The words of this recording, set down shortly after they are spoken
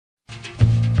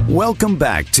Welcome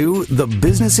back to The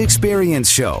Business Experience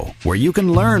Show, where you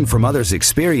can learn from others'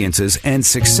 experiences and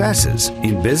successes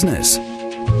in business.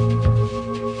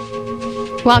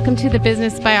 Welcome to the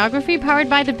Business Biography, powered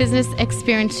by the Business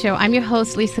Experience Show. I'm your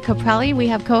host, Lisa Caprelli. We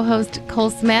have co-host Cole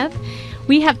Smith.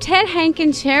 We have Ted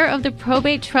Hankin, chair of the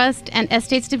Probate Trust and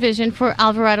Estates Division for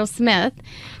Alvarado Smith.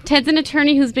 Ted's an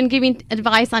attorney who's been giving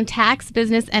advice on tax,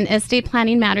 business, and estate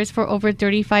planning matters for over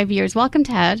 35 years. Welcome,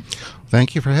 Ted.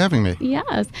 Thank you for having me.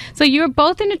 Yes. So you're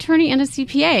both an attorney and a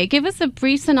CPA. Give us a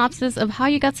brief synopsis of how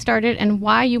you got started and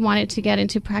why you wanted to get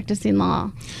into practicing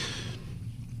law.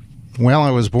 Well,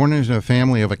 I was born into a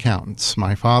family of accountants.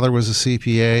 My father was a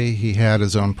CPA. He had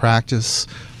his own practice.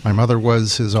 My mother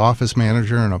was his office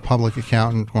manager and a public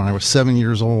accountant. When I was 7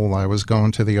 years old, I was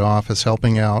going to the office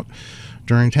helping out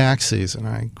during tax season.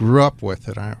 I grew up with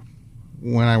it.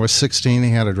 When I was 16,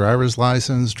 he had a driver's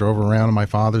license, drove around to my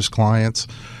father's clients,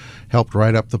 helped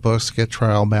write up the books, get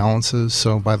trial balances.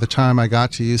 So by the time I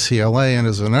got to UCLA and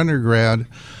as an undergrad,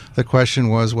 the question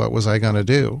was, what was I going to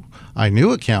do? I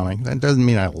knew accounting. That doesn't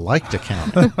mean I liked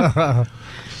accounting.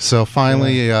 So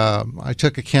finally, I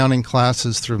took accounting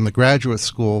classes from the graduate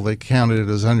school. They counted it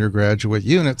as undergraduate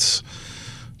units.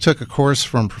 Took a course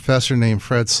from a professor named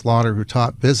Fred Slaughter who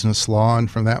taught business law,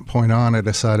 and from that point on, I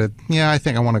decided, I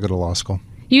think I want to go to law school.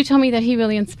 You told me that he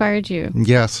really inspired you.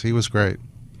 Yes, he was great.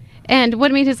 And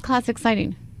what made his class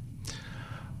exciting?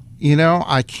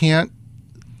 I can't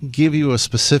give you a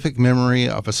specific memory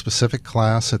of a specific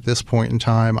class at this point in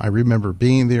time. I remember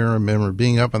being there. I remember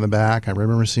being up in the back. I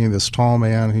remember seeing this tall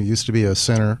man who used to be a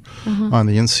center on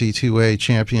the NC2A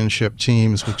championship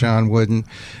teams with John Wooden,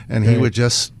 and he would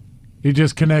just... You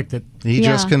just connected. He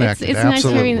just connected, it's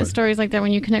absolutely. Nice hearing the stories like that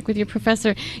when you connect with your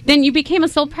professor. Then you became a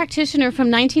sole practitioner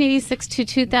from 1986 to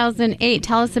 2008.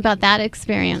 Tell us about that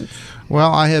experience.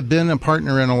 Well, I had been a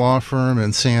partner in a law firm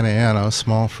in Santa Ana, a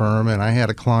small firm, and I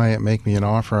had a client make me an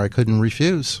offer I couldn't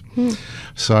refuse.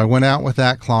 So I went out with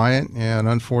that client, and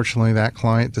unfortunately that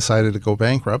client decided to go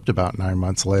bankrupt about 9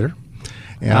 months later.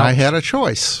 And I had a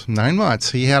choice, 9 months.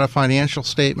 He had a financial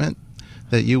statement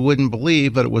that you wouldn't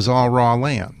believe, but it was all raw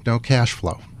land, no cash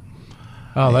flow.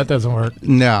 Oh, that doesn't work.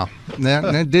 No,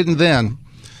 that didn't then.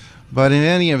 But in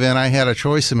any event, I had a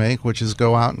choice to make, which is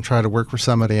go out and try to work for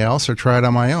somebody else or try it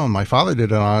on my own. My father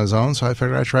did it on his own, so I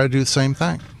figured I'd try to do the same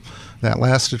thing. That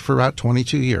lasted for about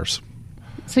 22 years.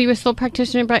 So you were sole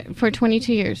practitioner for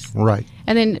 22 years? Right.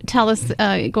 And then tell us,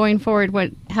 going forward,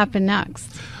 what happened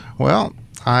next. Well,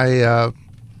 I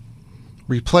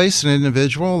replaced an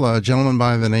individual, a gentleman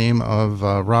by the name of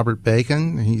Robert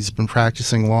Bacon. He's been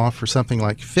practicing law for something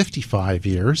like 55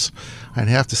 years. I'd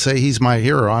have to say he's my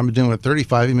hero. I'm doing it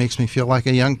 35. He makes me feel like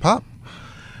a young pup.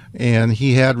 And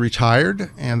he had retired,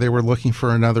 and they were looking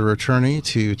for another attorney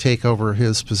to take over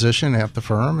his position at the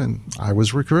firm, and I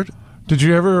was recruited. Did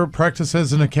you ever practice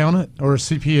as an accountant or a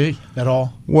CPA at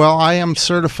all? Well, I am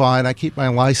certified. I keep my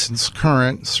license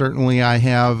current. Certainly, I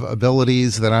have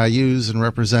abilities that I use in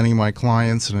representing my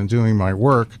clients and in doing my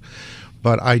work,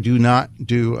 but I do not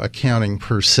do accounting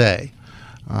per se.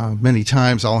 Many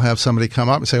times I'll have somebody come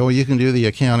up and say, you can do the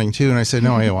accounting too. And I say,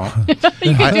 no, I won't.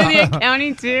 You can do the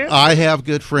accounting too? I have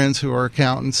good friends who are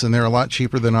accountants, and they're a lot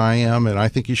cheaper than I am, and I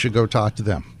think you should go talk to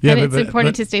them. Yeah, but it's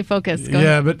important to stay focused. Go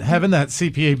ahead. But having that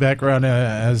CPA background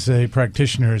as a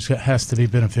practitioner has to be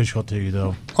beneficial to you,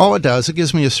 though. Oh, it does. It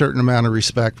gives me a certain amount of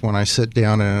respect when I sit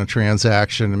down in a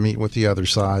transaction and meet with the other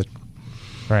side.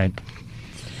 Right.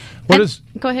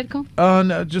 Go ahead, Cole.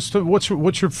 No, just what's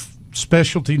your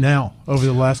specialty now? Over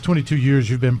the last 22 years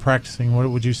you've been practicing, what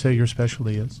would you say your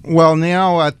specialty is? Well,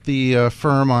 now at the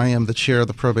firm, I am the chair of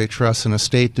the Probate Trust and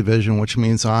Estate Division, which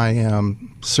means I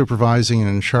am supervising and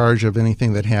in charge of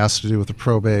anything that has to do with the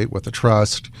probate, with the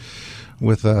trust,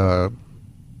 with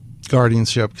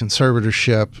guardianship,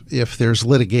 conservatorship. If there's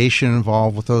litigation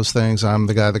involved with those things, I'm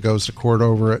the guy that goes to court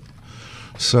over it.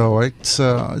 So it's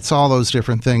all those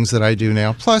different things that I do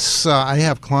now. Plus, I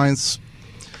have clients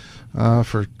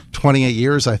for 28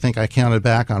 years, I think I counted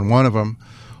back on one of them,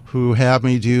 who have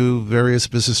me do various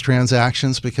business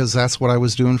transactions because that's what I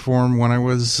was doing for them when I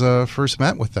was first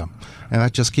met with them. And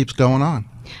that just keeps going on.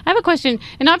 I have a question.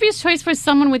 An obvious choice for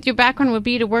someone with your background would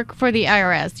be to work for the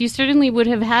IRS. You certainly would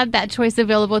have had that choice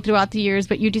available throughout the years,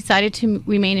 but you decided to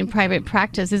remain in private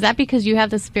practice. Is that because you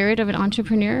have the spirit of an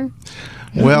entrepreneur?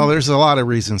 Well, there's a lot of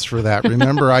reasons for that.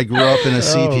 Remember, I grew up in a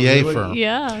CPA firm.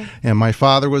 Yeah. And my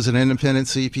father was an independent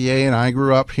CPA, and I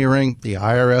grew up hearing the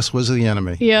IRS was the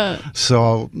enemy. Yeah.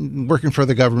 So working for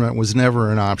the government was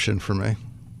never an option for me.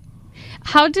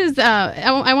 How does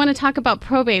I want to talk about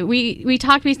probate. We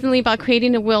talked recently about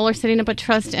creating a will or setting up a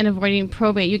trust and avoiding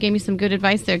probate. You gave me some good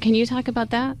advice there. Can you talk about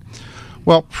that?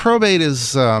 Well, probate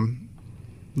is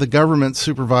the government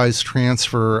supervised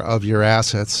transfer of your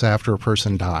assets after a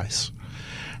person dies.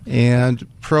 And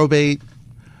probate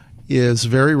is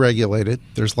very regulated.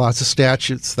 There's lots of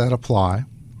statutes that apply.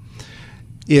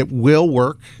 It will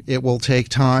work. It will take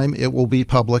time. It will be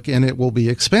public, and it will be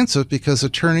expensive because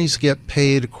attorneys get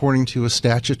paid according to a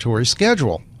statutory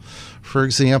schedule. For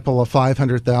example, a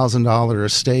 $500,000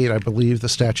 estate, I believe the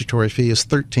statutory fee is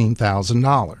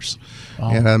 $13,000. Wow.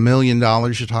 And $1 million,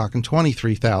 you're talking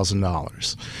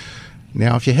 $23,000.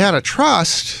 Now, if you had a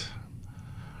trust,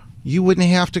 you wouldn't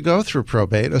have to go through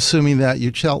probate, assuming that you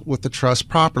dealt with the trust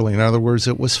properly. In other words,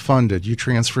 it was funded. You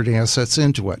transferred assets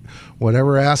into it.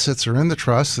 Whatever assets are in the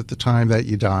trust at the time that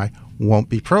you die won't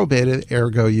be probated,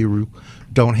 ergo you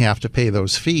don't have to pay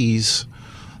those fees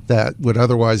that would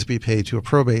otherwise be paid to a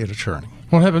probate attorney.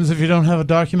 What happens if you don't have a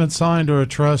document signed or a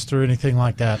trust or anything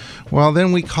like that? Well,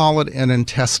 then we call it an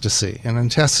intestacy. An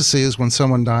intestacy is when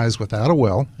someone dies without a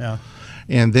will. Yeah.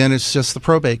 And then it's just the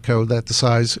probate code that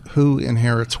decides who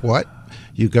inherits what.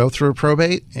 You go through a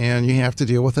probate, and you have to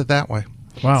deal with it that way.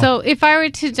 Wow. So if I were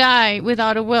to die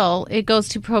without a will, it goes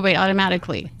to probate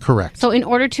automatically. Correct. So in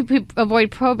order to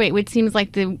avoid probate, which seems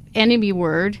like the enemy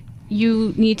word,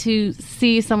 you need to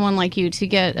see someone like you to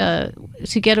get a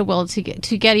will, to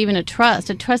get even a trust.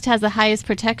 A trust has the highest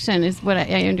protection, is what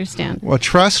I understand. Well,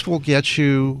 trust will get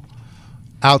you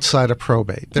outside of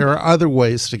probate. There are other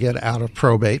ways to get out of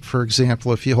probate. For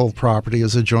example, if you hold property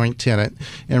as a joint tenant,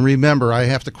 and remember, I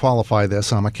have to qualify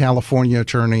this. I'm a California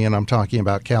attorney, and I'm talking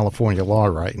about California law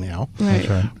right now. Right.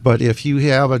 Okay. But if you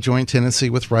have a joint tenancy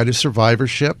with right of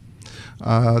survivorship,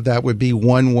 that would be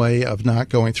one way of not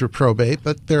going through probate,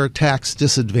 but there are tax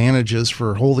disadvantages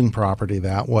for holding property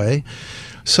that way.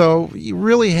 So you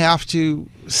really have to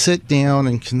sit down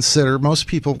and consider. Most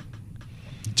people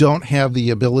don't have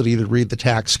the ability to read the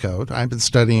tax code. I've been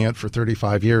studying it for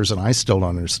 35 years, and I still don't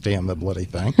understand the bloody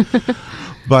thing.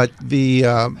 But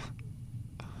the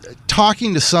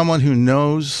talking to someone who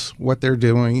knows what they're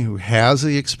doing, who has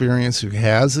the experience, who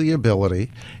has the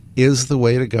ability, is the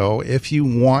way to go if you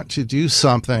want to do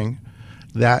something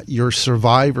that your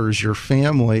survivors, your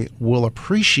family, will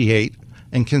appreciate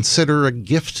and consider a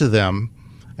gift to them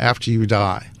after you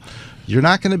die. You're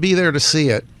not going to be there to see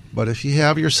it, but if you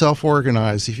have yourself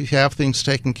organized, if you have things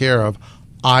taken care of,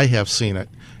 I have seen it,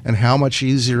 and how much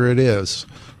easier it is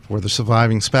for the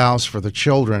surviving spouse, for the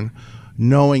children,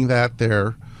 knowing that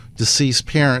their deceased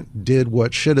parent did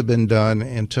what should have been done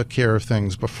and took care of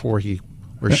things before he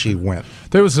or she went.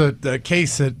 There was a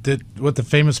case that with the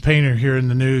famous painter here in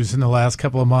the news in the last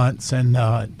couple of months, and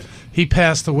he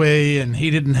passed away, and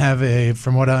he didn't have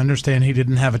from what I understand, he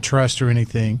didn't have a trust or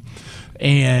anything.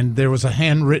 And there was a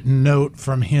handwritten note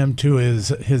from him to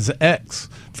his ex,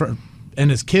 and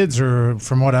his kids are,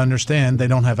 from what I understand, they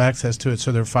don't have access to it,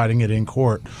 so they're fighting it in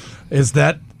court. Is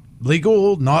that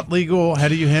legal, not legal? How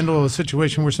do you handle a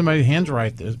situation where somebody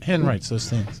handwrites those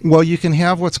things? Well, you can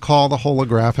have what's called a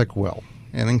holographic will.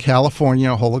 And in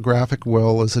California, a holographic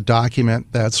will is a document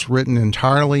that's written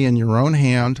entirely in your own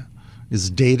hand, is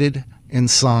dated and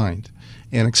signed,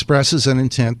 and expresses an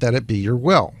intent that it be your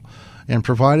will. And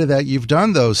provided that you've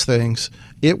done those things,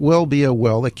 it will be a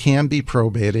will that can be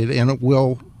probated, and it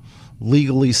will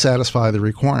legally satisfy the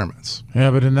requirements.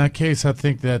 Yeah, but in that case, I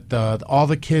think that all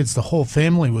the kids, the whole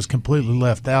family was completely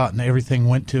left out, and everything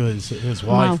went to his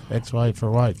wife, ex-wife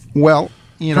or wife. Well,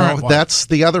 you know, Current wife. that's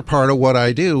the other part of what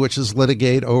I do, which is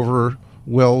litigate over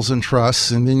wills and trusts,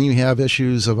 and then you have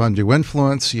issues of undue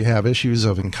influence, you have issues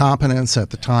of incompetence at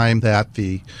the time that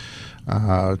the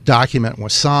document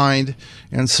was signed.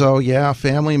 And so, yeah,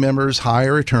 family members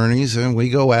hire attorneys, and we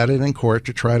go at it in court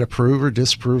to try to prove or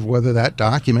disprove whether that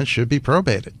document should be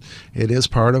probated. It is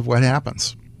part of what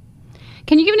happens.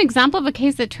 Can you give an example of a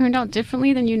case that turned out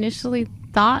differently than you initially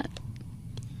thought?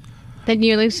 Than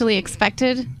you initially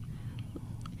expected?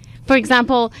 For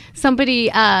example, somebody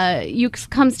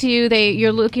comes to you,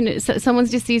 you're looking at someone's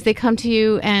deceased, they come to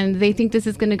you and they think this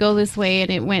is going to go this way, and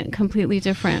it went completely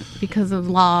different because of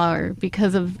law or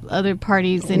because of other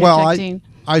parties interjecting.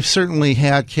 Well, I've certainly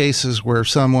had cases where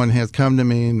someone had come to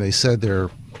me and they said their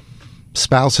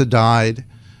spouse had died,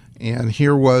 and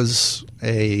here was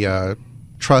a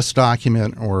trust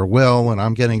document or a will, and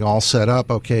I'm getting all set up.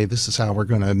 Okay, this is how we're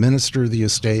going to administer the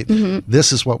estate. Mm-hmm.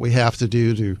 This is what we have to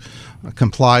do to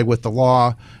complied with the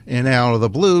law, and out of the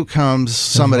blue comes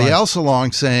somebody else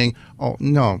along saying, oh,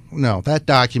 no, that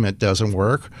document doesn't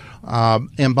work.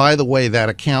 And by the way, that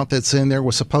account that's in there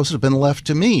was supposed to have been left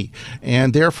to me,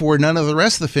 and therefore none of the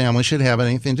rest of the family should have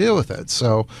anything to do with it.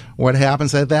 So what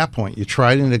happens at that point? You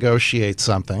try to negotiate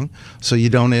something so you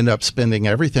don't end up spending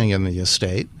everything in the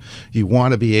estate. You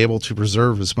want to be able to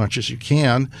preserve as much as you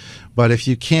can, but if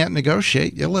you can't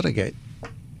negotiate, you litigate.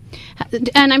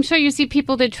 And I'm sure you see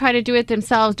people that try to do it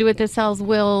themselves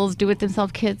wills, do it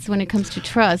themselves kits when it comes to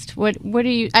trust. What do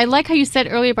you, I like how you said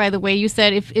earlier, by the way, you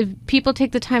said if people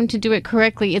take the time to do it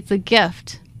correctly, it's a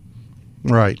gift.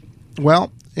 Right.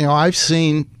 Well, I've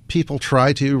seen people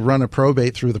try to run a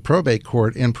probate through the probate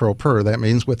court in pro per. That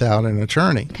means without an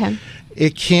attorney. Okay.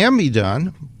 It can be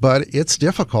done, but it's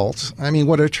difficult. I mean,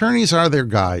 what attorneys are, they're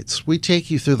guides. We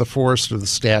take you through the forest of the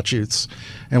statutes,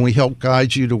 and we help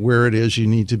guide you to where it is you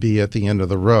need to be at the end of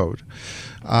the road.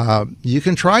 You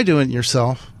can try doing it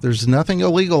yourself. There's nothing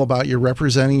illegal about you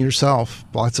representing yourself.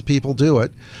 Lots of people do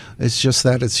it. It's just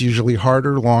that it's usually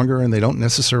harder, longer, and they don't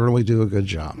necessarily do a good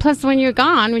job. Plus, when you're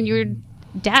gone, when you're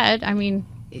dead, I mean,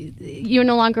 you're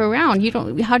no longer around. You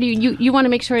don't. How do you want to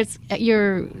make sure it's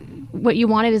what you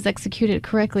wanted is executed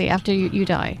correctly after you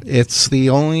die? It's the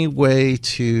only way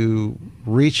to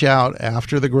reach out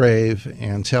after the grave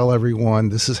and tell everyone,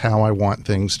 this is how I want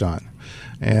things done.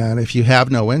 And if you have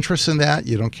no interest in that,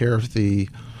 you don't care if the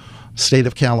state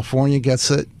of California gets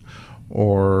it,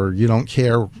 or you don't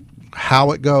care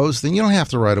how it goes, then you don't have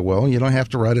to write a will. You don't have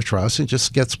to write a trust. It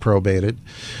just gets probated.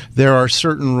 There are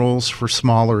certain rules for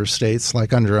smaller estates,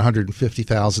 like under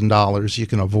 $150,000. You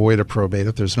can avoid a probate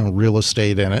if there's no real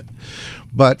estate in it.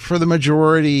 But for the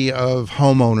majority of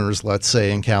homeowners, let's say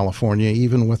in California,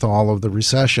 even with all of the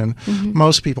recession,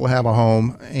 most people have a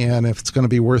home, and if it's going to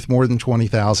be worth more than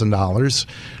 $20,000,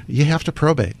 you have to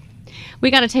probate.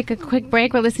 We got to take a quick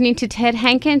break. We're listening to Ted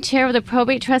Hankin, chair of the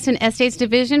Probate Trust and Estates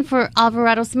Division for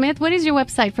Alvarado Smith. What is your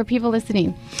website for people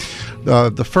listening?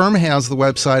 The firm has the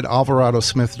website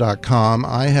alvaradosmith.com.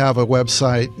 I have a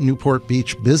website,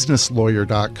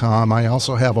 newportbeachbusinesslawyer.com. I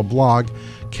also have a blog,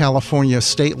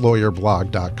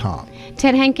 californiastatelawyer.blog.com.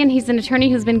 Ted Hankin, he's an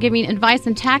attorney who's been giving advice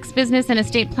in tax, business, and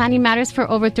estate planning matters for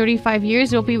over 35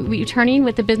 years. We'll be returning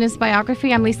with the business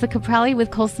biography. I'm Lisa Caprelli with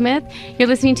Cole Smith. You're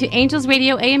listening to Angels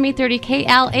Radio, AM 830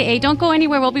 KLAA. Don't go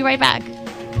anywhere. We'll be right back.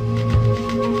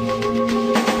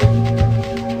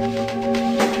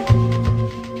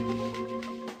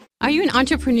 Are you an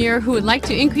entrepreneur who would like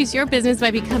to increase your business by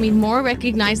becoming more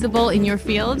recognizable in your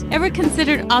field? Ever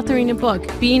considered authoring a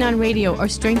book, being on radio, or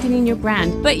strengthening your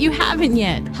brand, but you haven't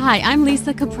yet? Hi, I'm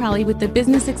Lisa Caprelli with the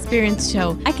Business Experience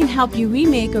Show. I can help you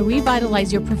remake or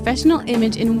revitalize your professional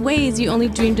image in ways you only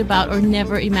dreamed about or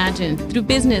never imagined. Through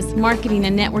business, marketing,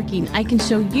 and networking, I can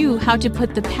show you how to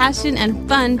put the passion and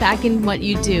fun back in what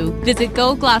you do. Visit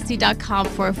goglossy.com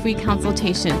for a free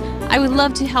consultation. I would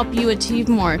love to help you achieve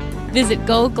more. Visit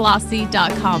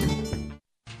goglossy.com.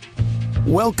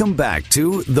 Welcome back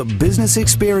to the Business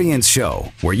Experience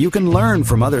Show, where you can learn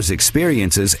from others'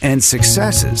 experiences and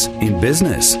successes in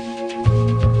business.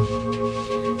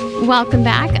 Welcome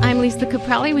back. I'm Lisa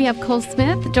Caprelli. We have Cole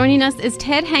Smith. Joining us is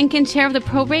Ted Hankin, chair of the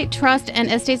Probate Trust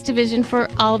and Estates Division for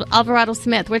Alvarado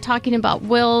Smith. We're talking about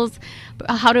wills,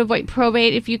 how to avoid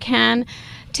probate if you can.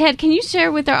 Ted, can you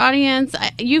share with our audience,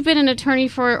 you've been an attorney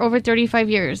for over 35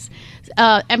 years.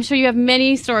 I'm sure you have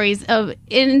many stories of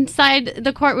inside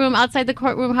the courtroom, outside the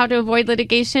courtroom, how to avoid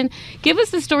litigation. Give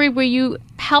us the story where you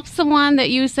helped someone that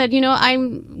you said,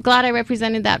 I'm glad I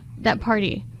represented that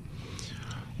party.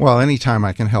 Well, anytime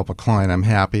I can help a client, I'm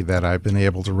happy that I've been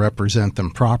able to represent them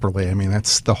properly. I mean,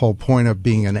 that's the whole point of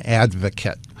being an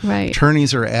advocate. Right.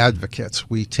 Attorneys are advocates.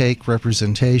 We take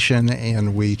representation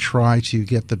and we try to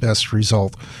get the best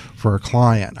result for a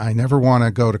client. I never want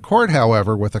to go to court,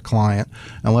 however, with a client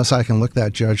unless I can look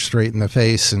that judge straight in the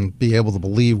face and be able to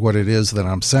believe what it is that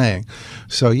I'm saying.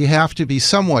 So you have to be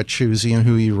somewhat choosy in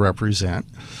who you represent.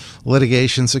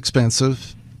 Litigation's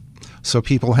expensive, so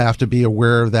people have to be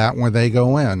aware of that when they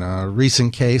go in. A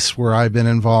recent case where I've been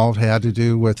involved had to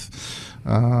do with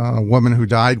a woman who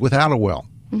died without a will.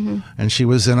 And she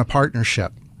was in a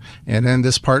partnership. And in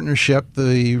this partnership,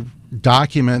 the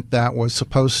document that was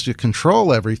supposed to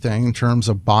control everything in terms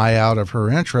of buyout of her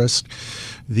interest,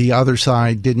 the other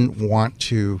side didn't want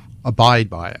to abide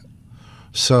by it.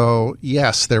 So,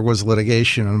 yes, there was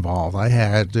litigation involved. I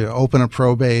had to open a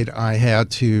probate. I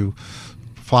had to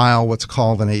file what's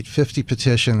called an 850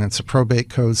 petition. It's a probate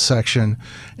code section,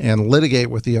 and litigate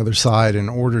with the other side in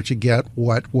order to get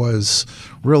what was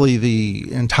really the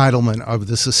entitlement of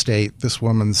this estate, this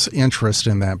woman's interest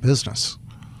in that business.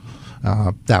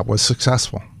 That was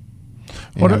successful.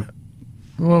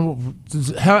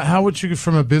 How would you,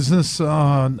 from a business,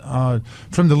 from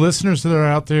the listeners that are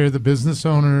out there, the business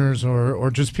owners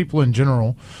or just people in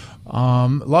general, a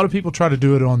lot of people try to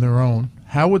do it on their own.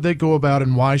 How would they go about,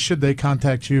 and why should they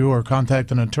contact you or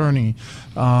contact an attorney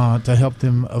to help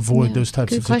them avoid those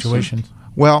types of situations?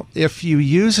 Well, if you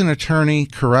use an attorney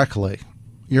correctly,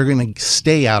 you're going to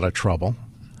stay out of trouble.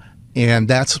 And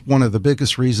that's one of the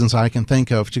biggest reasons I can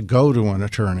think of to go to an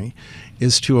attorney,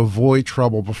 is to avoid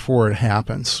trouble before it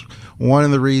happens. One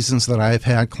of the reasons that I've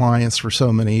had clients for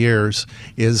so many years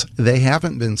is they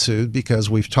haven't been sued because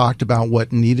we've talked about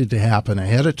what needed to happen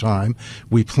ahead of time.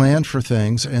 We planned for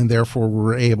things, and therefore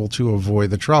we're able to avoid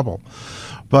the trouble.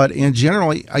 But in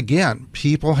generally, again,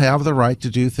 people have the right to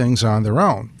do things on their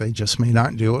own. They just may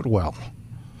not do it well.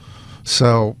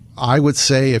 So I would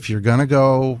say if you're going to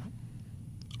go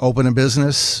open a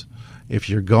business, if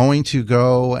you're going to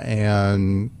go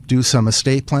and do some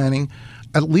estate planning,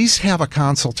 at least have a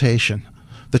consultation.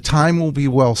 The time will be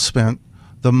well spent.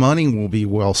 The money will be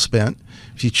well spent.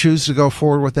 If you choose to go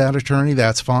forward with that attorney,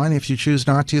 that's fine. If you choose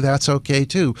not to, that's okay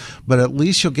too. But at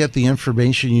least you'll get the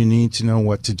information you need to know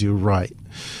what to do right.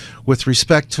 With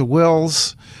respect to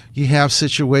wills, you have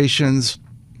situations,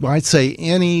 I'd say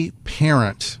any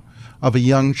parent of a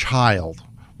young child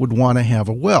would want to have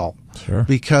a will. Sure.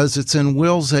 Because it's in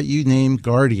wills that you name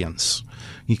guardians.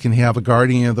 You can have a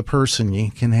guardian of the person.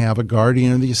 You can have a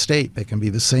guardian of the estate. They can be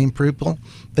the same people.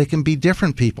 They can be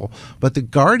different people. But the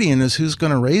guardian is who's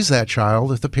going to raise that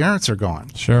child if the parents are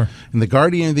gone. Sure. And the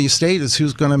guardian of the estate is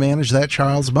who's going to manage that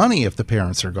child's money if the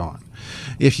parents are gone.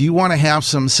 If you want to have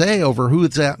some say over who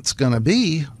that's going to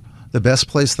be, the best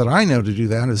place that I know to do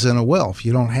that is in a will. If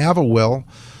you don't have a will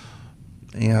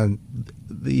and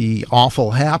the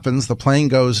awful happens, the plane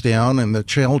goes down and the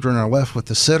children are left with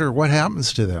the sitter, what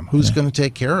happens to them? Who's going to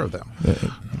take care of them?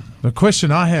 The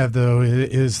question I have, though,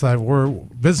 is that we're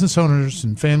business owners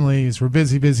and families. We're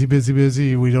busy.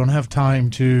 We don't have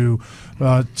time to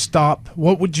stop.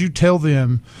 What would you tell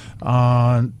them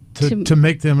to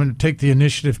make them and take the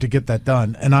initiative to get that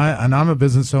done? And I'm a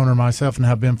business owner myself and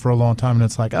have been for a long time. And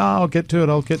it's like, I'll get to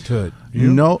it.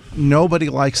 You? Nobody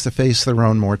likes to face their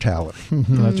own mortality.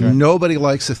 That's right. Nobody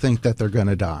likes to think that they're going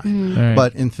to die. Right.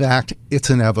 But in fact, it's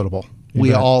inevitable.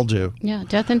 We all do. Yeah,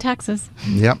 death and taxes.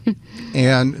 Yep.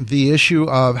 And the issue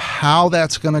of how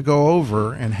that's going to go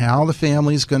over and how the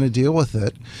family's going to deal with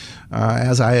it,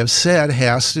 as I have said,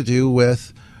 has to do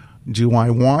with, do I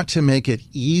want to make it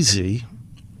easy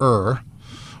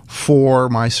for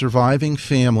my surviving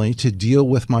family to deal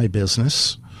with my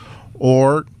business,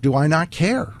 or do I not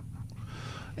care?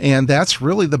 And that's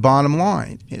really the bottom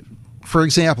line. For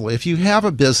example, if you have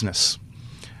a business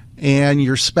and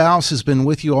your spouse has been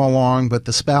with you all along, but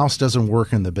the spouse doesn't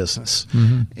work in the business,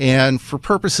 and for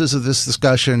purposes of this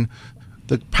discussion,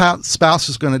 the spouse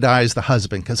is going to die as the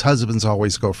husband, because husbands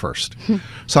always go first.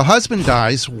 So husband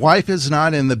dies, wife is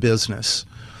not in the business.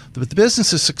 But the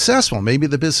business is successful. Maybe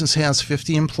the business has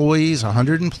 50 employees,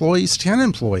 100 employees, 10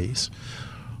 employees.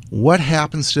 What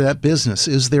happens to that business?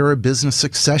 Is there a business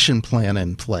succession plan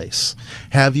in place?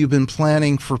 Have you been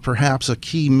planning for perhaps a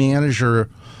key manager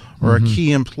or a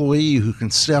key employee who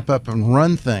can step up and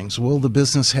run things? Will the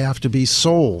business have to be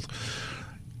sold?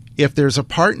 If there's a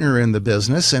partner in the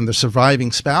business and the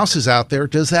surviving spouse is out there,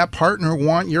 does that partner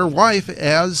want your wife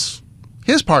as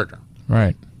his partner?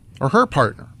 Right. Or her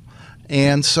partner?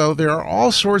 And so there are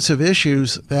all sorts of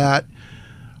issues that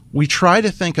we try to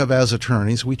think of as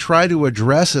attorneys. We try to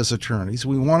address as attorneys.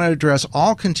 We want to address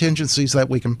all contingencies that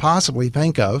we can possibly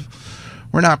think of.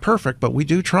 We're not perfect, but we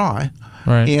do try.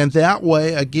 Right. And that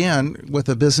way, again, with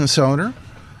a business owner,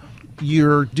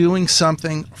 you're doing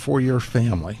something for your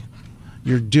family.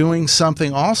 You're doing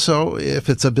something also, if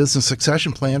it's a business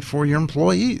succession plan, for your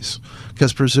employees.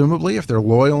 Because presumably, if they're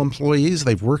loyal employees,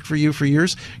 they've worked for you for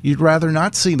years, you'd rather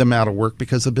not see them out of work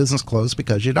because the business closed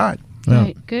because you died.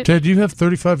 Right, good. Ted, you have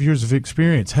 35 years of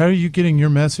experience. How are you getting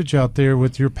your message out there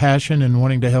with your passion and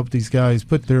wanting to help these guys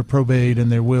put their probate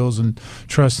and their wills and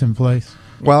trusts in place?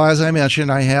 Well, as I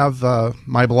mentioned, I have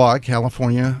my blog,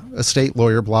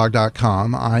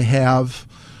 CaliforniaEstateLawyerblog.com. I have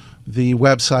the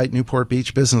website,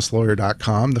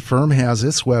 NewportBeachBusinessLawyer.com. The firm has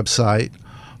its website,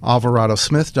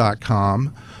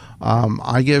 AlvaradoSmith.com.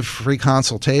 I give free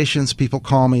consultations. People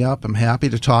call me up. I'm happy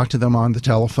to talk to them on the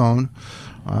telephone,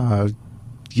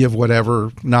 give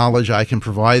whatever knowledge I can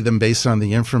provide them based on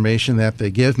the information that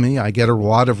they give me. I get a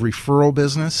lot of referral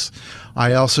business.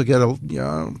 I also get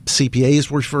CPAs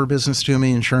refer business to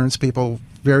me, insurance people,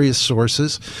 various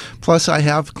sources. Plus, I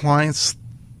have clients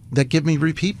that give me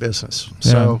repeat business.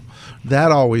 So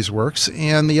that always works.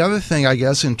 And the other thing, I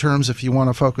guess, in terms if you want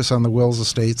to focus on the wills,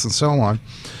 estates, and so on,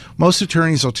 most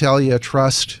attorneys will tell you a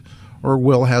trust or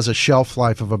will has a shelf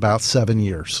life of about 7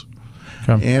 years.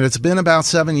 Okay. And it's been about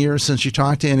 7 years since you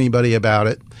talked to anybody about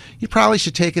it. You probably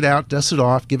should take it out, dust it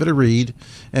off, give it a read,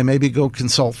 and maybe go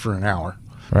consult for an hour.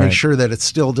 Right. Make sure that it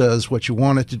still does what you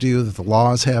want it to do, that the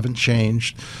laws haven't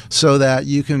changed, so that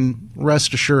you can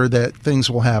rest assured that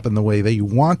things will happen the way that you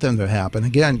want them to happen.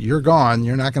 Again, you're gone.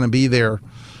 You're not going to be there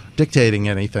dictating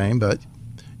anything, but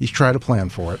you try to plan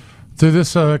for it. Through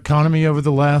this economy over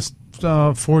the last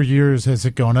 4 years, has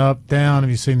it gone up, down? Have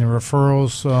you seen the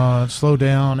referrals slow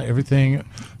down, everything?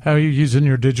 How are you using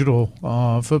your digital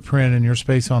footprint and your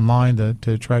space online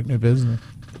to attract new business?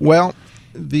 Well,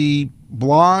 the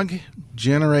blog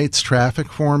generates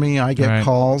traffic for me. I get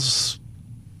calls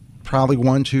probably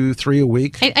 1, 2, 3 a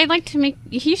week. I'd like to make,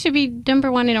 he should be number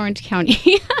one in Orange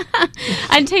County.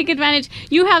 I'd take advantage.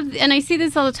 You have, and I see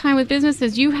this all the time with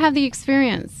businesses, you have the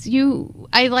experience.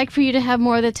 I like for you to have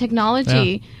more of the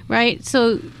technology, right?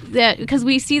 So that, because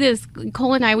we see this,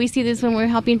 Cole and I, we see this when we're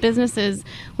helping businesses,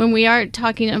 when we are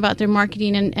talking about their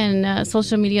marketing and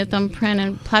social media thumbprint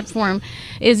and platform,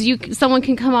 is someone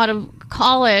can come out of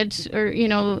college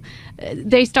or,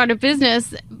 they start a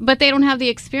business, but they don't have the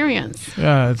experience.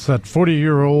 Yeah, it's that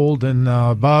 40-year-old and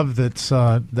above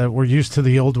that we're used to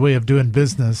the old way of doing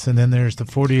business, and then there's the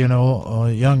 40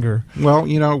 and younger. Well,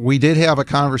 we did have a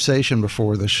conversation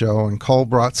before the show, and Cole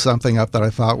brought something up that I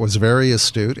thought was very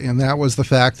astute, and that was the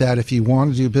fact that if you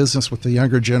want to do business with the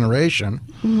younger generation,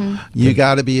 you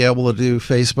got to be able to do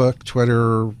Facebook,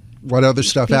 Twitter, what other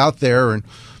stuff out there, and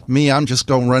me, I'm just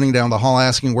going running down the hall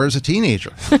asking, where's a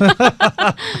teenager?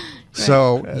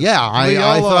 So,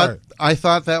 I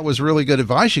thought that was really good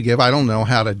advice you give. I don't know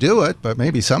how to do it, but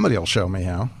maybe somebody will show me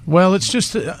how. Well, it's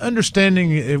just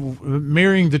understanding,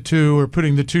 marrying the two or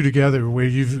putting the two together, where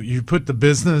you put the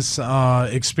business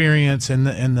experience and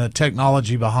the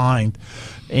technology behind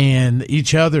and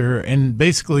each other, and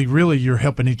basically really you're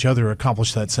helping each other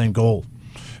accomplish that same goal.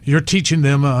 You're teaching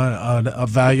them a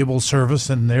valuable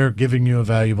service, and they're giving you a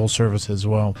valuable service as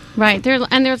well. Right.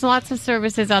 There's lots of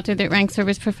services out there that rank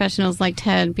service professionals like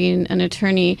Ted, being an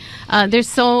attorney. There's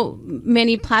so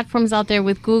many platforms out there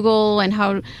with Google, and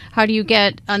how do you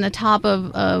get on the top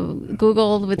of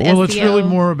Google with SEO? Well, it's really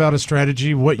more about a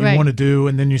strategy, what you want to do,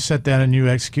 and then you set down and you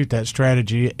execute that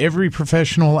strategy. Every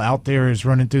professional out there is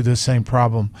running through the same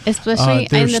problem. Especially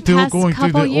in the past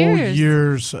couple years. Old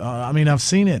years. I've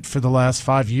seen it for the last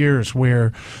 5 years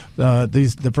where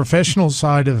the professional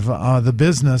side of the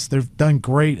business, they've done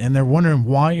great, and they're wondering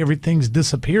why everything's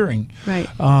disappearing. Right.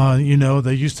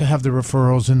 They used to have the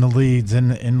referrals and the leads,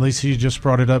 and Lisa, you just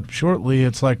brought it up shortly.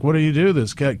 It's like, what do you do?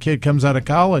 This kid comes out of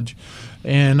college,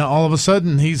 and all of a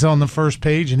sudden he's on the first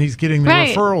page and he's getting the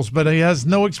referrals, but he has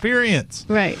no experience.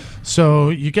 Right. So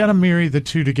you got to marry the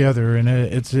two together, and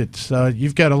it's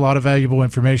you've got a lot of valuable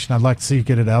information. I'd like to see you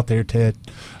get it out there, Ted.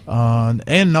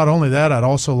 And not only that, I'd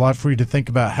also like for you to think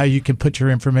about how you can put your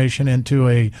information into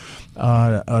a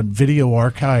video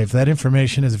archive. That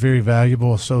information is very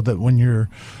valuable, so that when you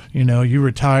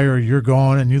retire, or you're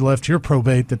gone, and you left your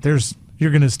probate, that you're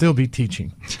going to still be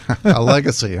teaching. A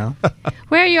legacy, huh?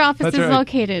 Where are your offices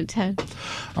located, Ted?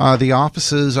 The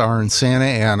offices are in Santa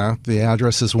Ana. The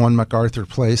address is 1 MacArthur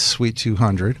Place, Suite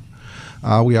 200.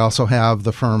 We also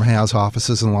the firm has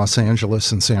offices in Los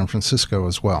Angeles and San Francisco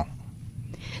as well.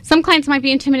 Some clients might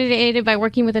be intimidated by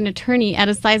working with an attorney at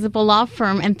a sizable law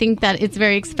firm and think that it's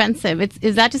very expensive.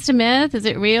 Is that just a myth? Is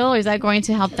it real, or is that going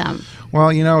to help them?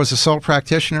 Well, as a sole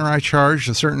practitioner, I charge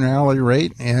a certain hourly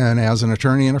rate, and as an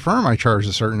attorney in a firm, I charge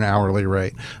a certain hourly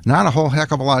rate. Not a whole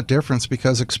heck of a lot difference,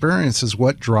 because experience is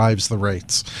what drives the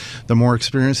rates. The more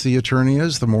experienced the attorney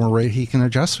is, the more rate he can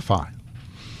justify.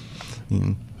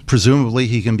 Presumably,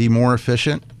 he can be more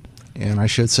efficient, and I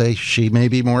should say she may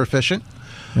be more efficient.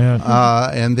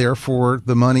 Yeah. And therefore,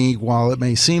 the money, while it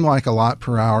may seem like a lot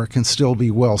per hour, can still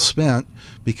be well spent,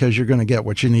 because you're going to get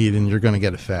what you need, and you're going to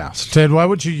get it fast. Ted, why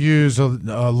would you use a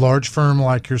large firm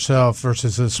like yourself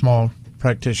versus a small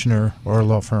practitioner or a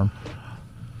law firm?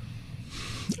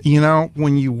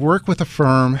 When you work with a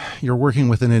firm, you're working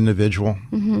with an individual.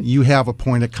 You have a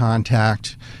point of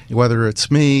contact, whether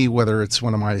it's me, whether it's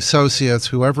one of my associates,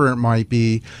 whoever it might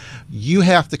be. You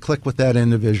have to click with that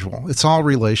individual. It's all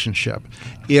relationship.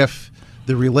 If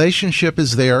the relationship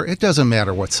is there, it doesn't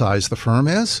matter what size the firm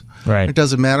is. Right. It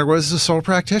doesn't matter whether it's a sole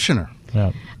practitioner.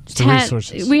 Yeah. Ted,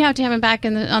 we have to have him back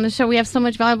on the show. We have so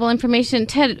much valuable information.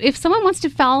 Ted, if someone wants to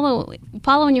follow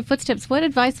in your footsteps, what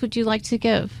advice would you like to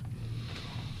give?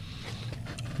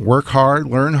 Work hard,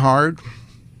 learn hard,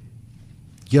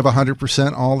 give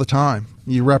 100% all the time.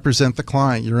 You represent the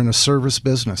client. You're in a service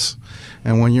business.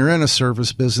 And when you're in a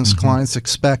service business, clients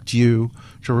expect you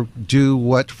to do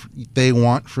what they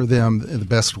want for them in the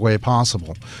best way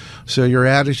possible. So your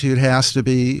attitude has to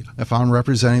be, if I'm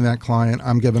representing that client,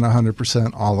 I'm giving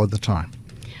 100% all of the time.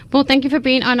 Well, thank you for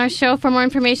being on our show. For more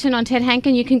information on Ted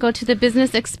Hankin, you can go to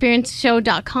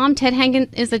thebusinessexperienceshow.com. Ted Hankin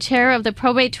is the chair of the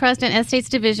Probate Trust and Estates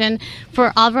Division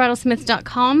for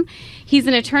AlvaradoSmith.com. He's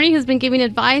an attorney who's been giving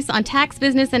advice on tax,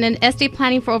 business, and estate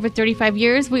planning for over 35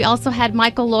 years. We also had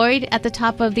Michael Lloyd at the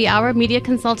top of the hour, media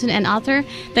consultant and author.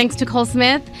 Thanks to Cole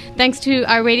Smith. Thanks to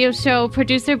our radio show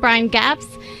producer, Brian Gaps.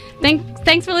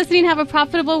 Thanks for listening. Have a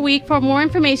profitable week. For more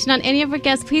information on any of our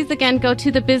guests, please again go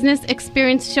to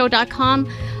thebusinessexperienceshow.com.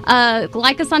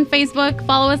 Like us on Facebook.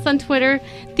 Follow us on Twitter.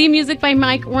 Theme music by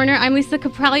Mike Werner. I'm Lisa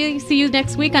Caprelli. See you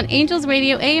next week on Angels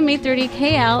Radio AM 830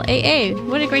 KLAA.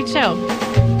 What a great show.